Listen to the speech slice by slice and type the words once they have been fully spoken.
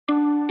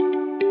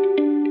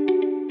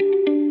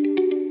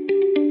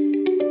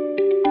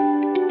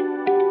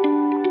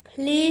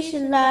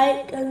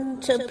like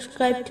and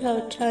subscribe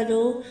to our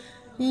channel.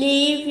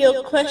 Leave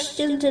your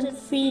questions and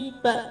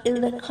feedback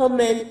in the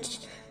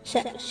comments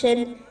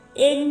section.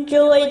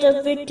 Enjoy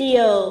the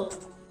video.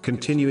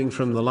 Continuing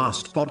from the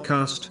last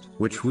podcast,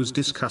 which was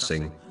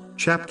discussing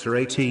chapter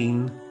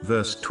 18,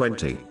 verse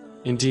 20.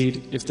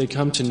 Indeed, if they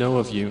come to know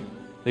of you,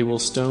 they will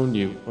stone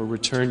you or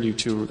return you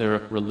to their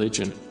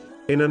religion.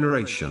 In a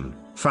narration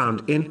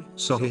found in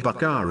Sahih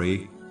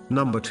Bukhari,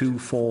 number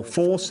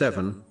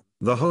 2447,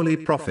 the Holy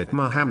Prophet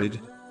Muhammad,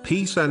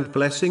 peace and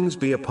blessings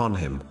be upon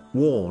him,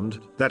 warned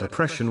that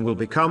oppression will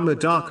become a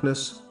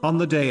darkness on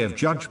the day of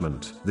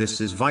judgment.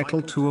 This is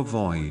vital to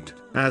avoid,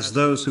 as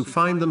those who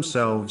find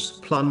themselves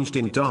plunged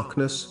in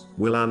darkness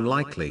will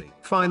unlikely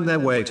find their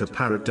way to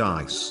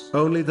paradise.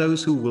 Only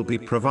those who will be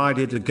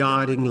provided a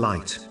guiding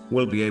light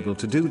will be able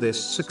to do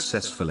this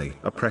successfully.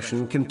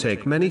 Oppression can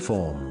take many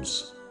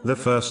forms. The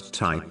first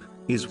type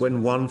is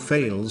when one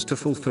fails to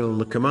fulfill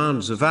the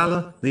commands of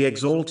Allah, the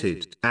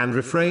Exalted, and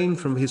refrain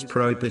from His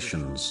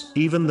prohibitions.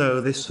 Even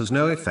though this has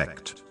no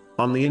effect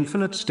on the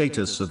infinite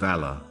status of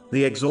Allah,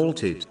 the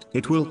Exalted,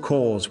 it will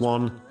cause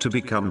one to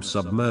become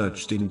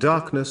submerged in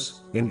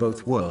darkness in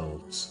both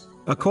worlds.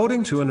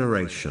 According to a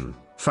narration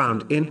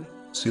found in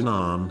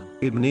Sunan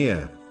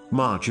Ibn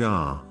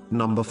Majah,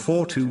 number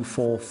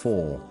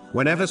 4244,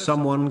 whenever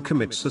someone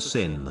commits a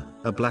sin,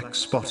 a black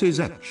spot is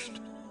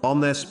etched on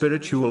their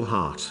spiritual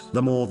heart.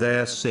 The more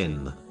their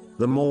sin,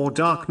 the more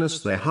darkness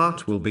their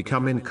heart will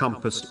become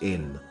encompassed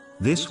in.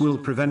 This will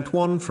prevent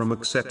one from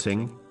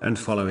accepting and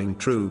following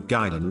true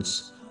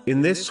guidance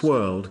in this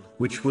world,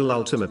 which will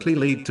ultimately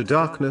lead to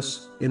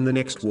darkness in the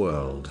next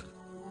world.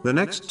 The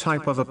next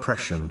type of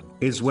oppression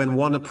is when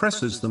one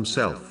oppresses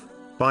themselves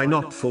by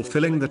not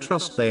fulfilling the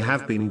trust they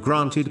have been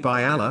granted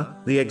by Allah,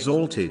 the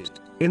Exalted,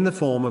 in the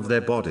form of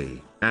their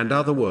body and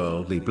other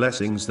worldly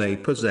blessings they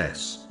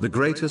possess, the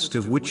greatest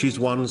of which is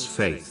one's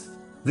faith.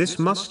 This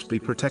must be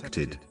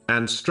protected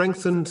and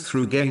strengthened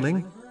through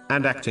gaining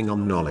and acting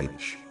on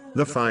knowledge.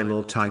 The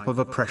final type of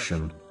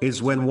oppression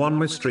is when one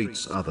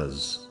mistreats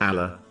others.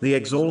 Allah, the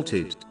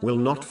Exalted, will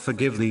not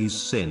forgive these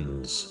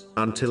sins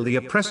until the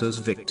oppressor's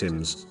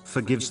victims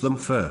forgives them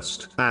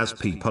first. As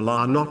people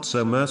are not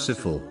so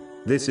merciful,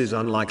 this is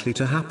unlikely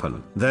to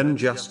happen. Then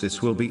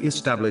justice will be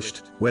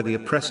established, where the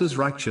oppressor's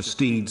righteous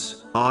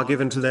deeds are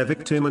given to their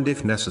victim, and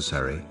if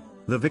necessary,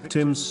 the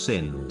victim's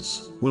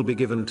sins will be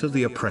given to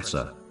the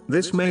oppressor.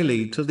 This may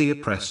lead to the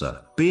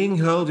oppressor being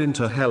hurled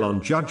into hell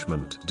on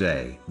Judgment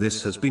Day.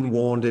 This has been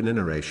warned in a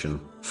narration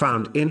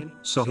found in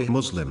Sahih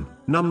Muslim,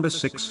 number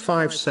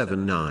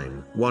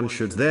 6579. One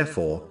should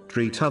therefore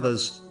treat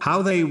others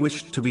how they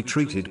wish to be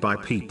treated by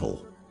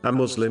people. A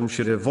Muslim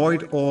should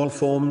avoid all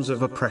forms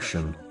of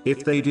oppression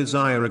if they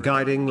desire a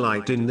guiding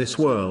light in this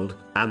world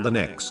and the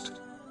next.